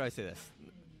do I say this?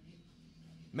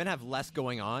 Men have less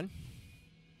going on.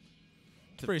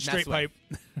 It's pretty straight pipe.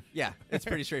 Yeah, it's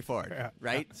pretty straightforward,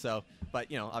 right? So, but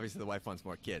obviously the wife wants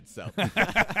more kids. So,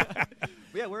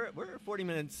 yeah, we're 40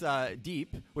 minutes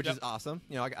deep, which is awesome.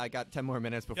 I got 10 more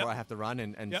minutes before I have to run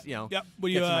and get to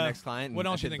my next client. What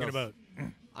else are you thinking about?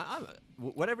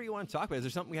 Whatever you want to talk about. Is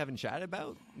there something we haven't chatted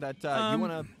about that you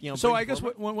want to So I guess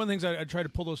one of the things I try to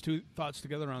pull those two thoughts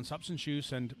together on substance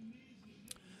use and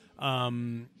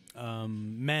men.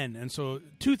 And so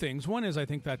two things. One is I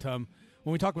think that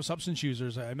when we talk with substance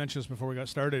users, I mentioned this before we got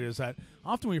started, is that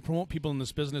often we promote people in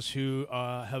this business who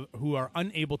are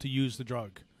unable to use the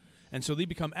drug. And so they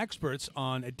become experts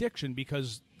on addiction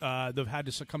because they've had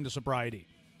to succumb to sobriety,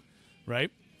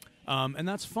 right? And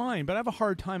that's fine, but I have a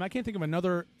hard time. I can't think of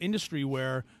another industry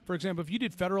where, for example, if you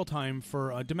did federal time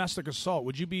for domestic assault,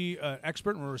 would you be an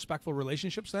expert in respectful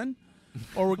relationships then?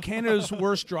 Or would Canada's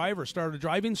worst driver start a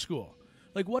driving school?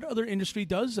 What other industry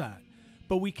does that?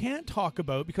 But we can't talk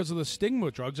about, because of the stigma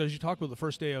with drugs, as you talked about the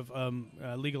first day of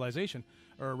legalization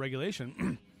or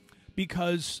regulation,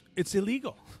 because it's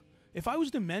illegal. If I was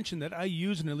to mention that I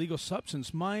use an illegal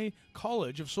substance, my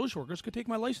college of social workers could take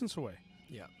my license away.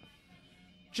 Yeah.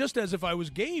 Just as if I was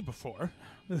gay before,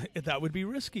 that would be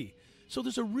risky. So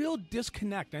there's a real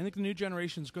disconnect. I think the new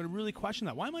generation is going to really question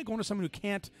that. Why am I going to someone who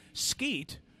can't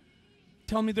skate,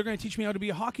 telling me they're going to teach me how to be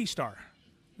a hockey star?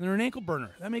 and they're an ankle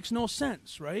burner. That makes no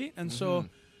sense, right? And so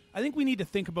I think we need to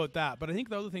think about that. But I think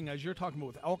the other thing, as you're talking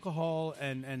about with alcohol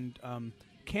and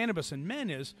cannabis and men,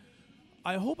 is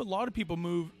I hope a lot of people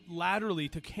move laterally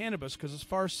to cannabis because it's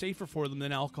far safer for them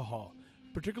than alcohol,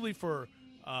 particularly for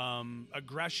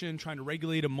aggression, trying to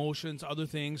regulate emotions, other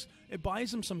things. It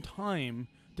buys them some time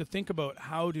to think about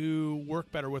how to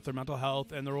work better with their mental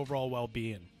health and their overall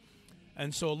well-being.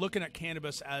 And so looking at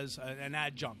cannabis as an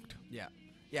adjunct. Yeah.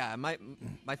 Yeah, my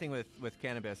thing with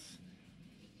cannabis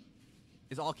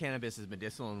is all cannabis is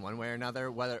medicinal in one way or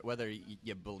another, whether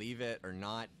you believe it or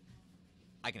not.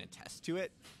 I can attest to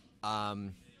it.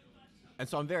 And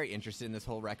so I'm very interested in this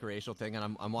whole recreational thing,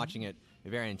 and I'm watching it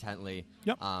very intently.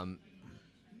 Yep.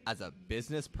 As a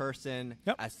business person,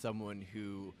 Yep. as someone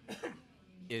who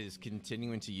is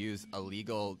continuing to use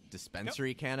illegal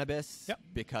dispensary cannabis, Yep.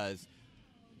 because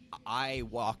I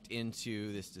walked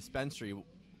into this dispensary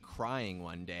crying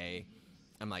one day.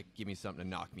 I'm like, give me something to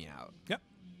knock me out. Yep.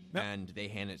 Yep. And they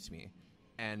handed it to me.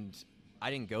 And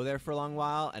I didn't go there for a long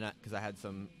while because I had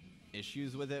some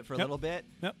issues with it for a Yep. little bit.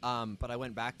 Yep. But I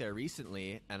went back there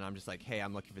recently, and I'm just like, hey,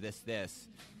 I'm looking for this.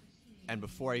 And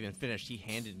before I even finished, he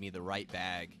handed me the right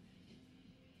bag,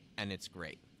 and it's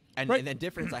great. And, Right. and the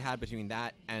difference I had between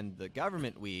that and the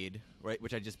government weed, right,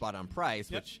 which I just bought on price,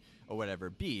 Yep. which or whatever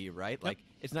be, right? Like,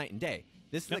 it's night and day.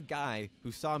 This is Yep. the guy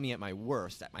who saw me at my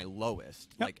worst, at my lowest,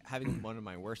 Yep. like having one of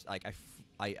my worst. Like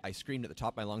I screamed at the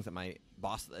top of my lungs at my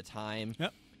boss at the time.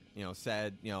 Yep.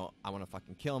 Said, I want to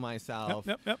fucking kill myself.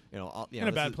 Yep, yep, yep. In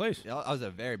a bad place. I was a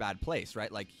very bad place,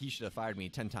 right? Like, he should have fired me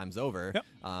 10 times over. Yep.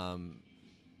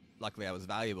 Luckily, I was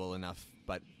valuable enough,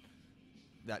 but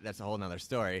that's a whole nother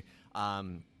story.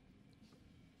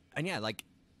 And yeah, like,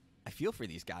 I feel for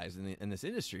these guys in this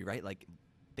industry, right? Like,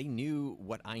 they knew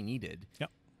what I needed.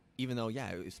 Yep. Even though, yeah,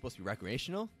 it was supposed to be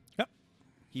recreational. Yep.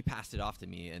 He passed it off to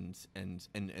me,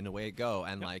 and away it go.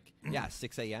 And Yep. like, yeah,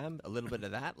 6 a.m., a little bit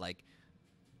of that, like,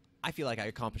 I feel like I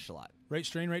accomplished a lot. Right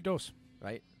strain, right dose.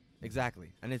 Right?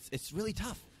 Exactly. And it's really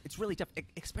tough. It's really tough,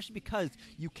 especially because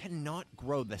you cannot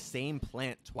grow the same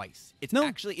plant twice. It's No.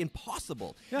 actually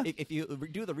impossible. Yeah. If you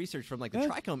do the research from like the Yeah.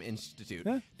 Trichome Institute,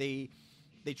 Yeah.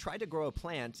 they tried to grow a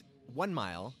plant 1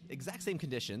 mile, exact same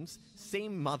conditions,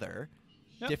 same mother,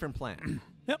 Yep. different plant.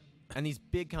 Yep. And these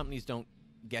big companies don't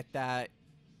get that,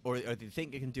 or they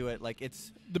think they can do it. Like,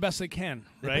 it's The best they can,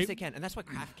 the right? best they can. And that's why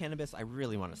craft cannabis, I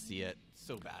really want to see it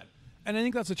so bad. And I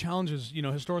think that's the challenge is,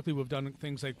 historically we've done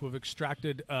things like we've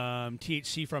extracted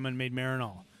THC from and made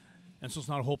Marinol. And so it's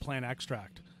not a whole plant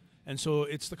extract. And so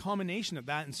it's the combination of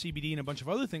that and CBD and a bunch of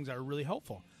other things that are really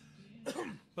helpful.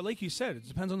 But like you said, it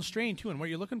depends on the strain, too, and what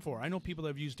you're looking for. I know people that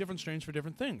have used different strains for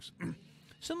different things.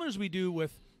 Similar as we do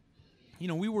with,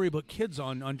 we worry about kids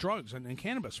on drugs and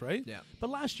cannabis, right? Yeah.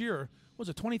 But last year, was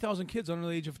it 20,000 kids under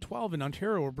the age of 12 in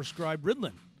Ontario were prescribed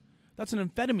Ritalin. That's an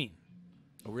amphetamine.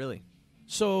 Oh, really?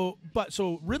 So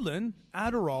Ritalin,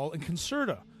 Adderall, and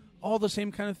Concerta, all the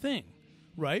same kind of thing,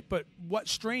 right? But what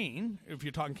strain, if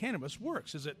you're talking cannabis,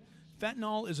 works? Is it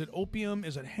fentanyl? Is it opium?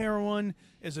 Is it heroin?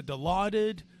 Is it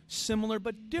Dilaudid? Similar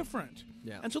but different.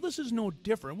 Yeah. And so this is no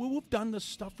different. We've done this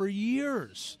stuff for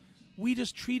years. We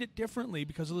just treat it differently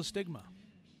because of the stigma.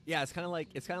 Yeah, it's kind of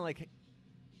like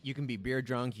you can be beer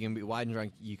drunk, you can be wine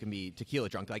drunk, you can be tequila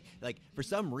drunk. Like for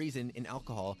some reason in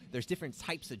alcohol, there's different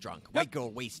types of drunk. Yep. White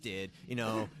girl wasted,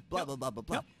 blah blah blah blah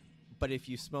blah. Yep. But if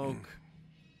you smoke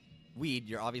weed,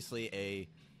 you're obviously a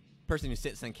person who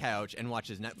sits on a couch and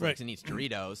watches Netflix Right. and eats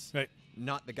Doritos, Right.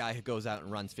 not the guy who goes out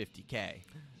and runs 50K.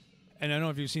 And I don't know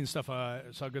if you've seen stuff. I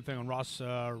saw a good thing on Ross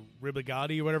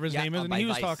Ribligati or whatever his Yeah, name is, and by he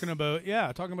was Vice. talking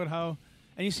about how,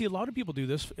 and you see a lot of people do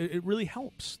this. It really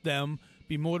helps them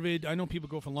be motivated. I know people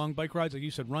go for long bike rides, like you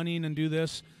said, running and do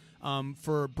this.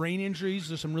 For brain injuries,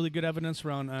 there's some really good evidence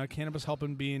around cannabis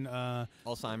helping being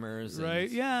Alzheimer's, right,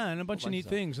 and yeah, and a bunch of bunch neat of stuff.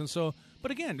 things. And so,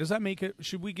 but again, does that make it?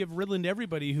 Should we give Ritalin to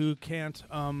everybody who can't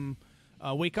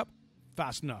wake up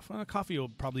fast enough? Coffee will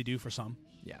probably do for some.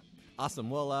 Yeah, awesome.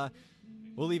 Well,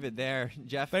 we'll leave it there,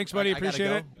 Jeff. Thanks, buddy. I gotta Appreciate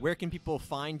go. it. Where can people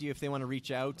find you if they want to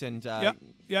reach out and Yeah,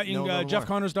 you know can a little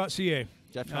more? jeffconners.ca.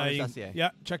 jeffconners.ca. Yeah,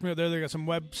 check me out there. They got some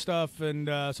web stuff and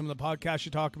some of the podcasts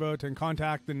you talk about and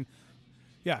contact, and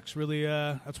yeah, it's really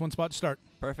that's one spot to start.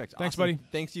 Perfect. Thanks, Awesome. buddy.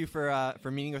 Thanks you for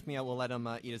meeting with me. I will let him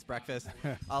eat his breakfast.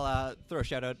 I'll throw a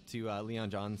shout out to Leon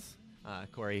Johns,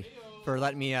 Corey, for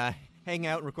letting me hang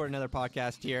out and record another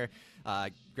podcast here.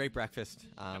 Great breakfast.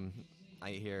 I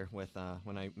ate here with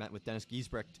when I met with Dennis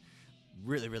Giesbrecht.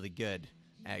 Really, really good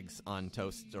eggs on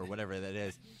toast or whatever that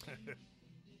is.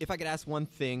 If I could ask one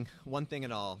thing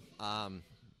at all,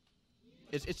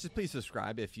 it's just please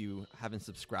subscribe if you haven't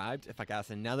subscribed. If I could ask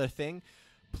another thing,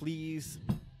 please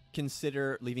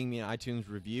consider leaving me an iTunes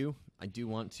review. I do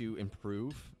want to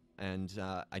improve, and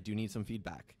I do need some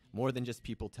feedback. More than just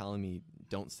people telling me,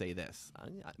 don't say this.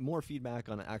 More feedback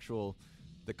on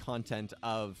the content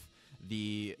of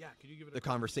the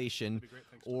conversation,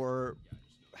 or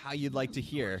how you'd like to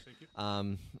hear,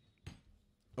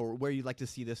 or where you'd like to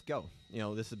see this go.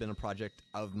 This has been a project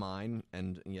of mine,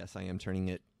 and yes, I am turning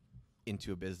it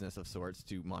into a business of sorts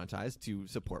to monetize, to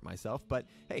support myself. But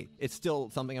hey, it's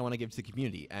still something I want to give to the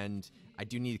community, and I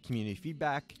do need community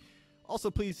feedback.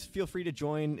 Also, please feel free to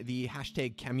join the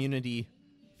 #community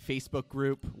Facebook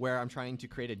group, where I'm trying to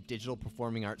create a digital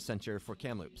performing arts center for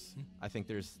Kamloops. I think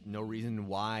there's no reason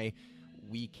why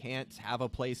we can't have a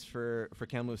place for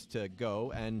Kamloops to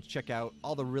go and check out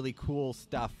all the really cool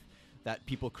stuff that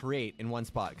people create in one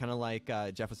spot. Kind of like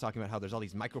Jeff was talking about, how there's all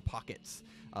these micro pockets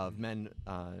of men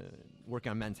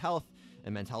working on men's health,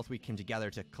 and Men's Health Week came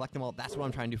together to collect them all. That's what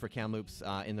I'm trying to do for Kamloops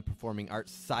in the performing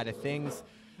arts side of things.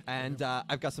 And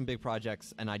I've got some big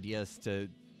projects and ideas to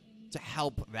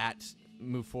help that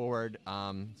move forward.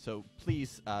 So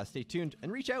please stay tuned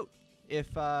and reach out if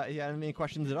you have any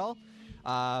questions at all.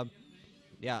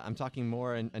 I'm talking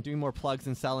more and doing more plugs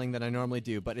and selling than I normally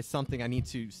do, but it's something I need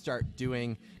to start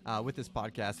doing with this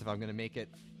podcast if I'm going to make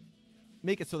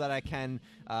it so that I can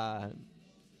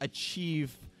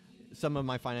achieve some of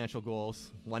my financial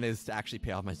goals. One is to actually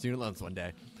pay off my student loans one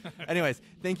day. Anyways,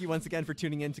 thank you once again for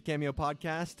tuning in to Cameo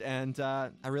Podcast, and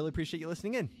I really appreciate you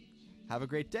listening in. Have a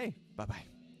great day.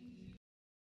 Bye-bye.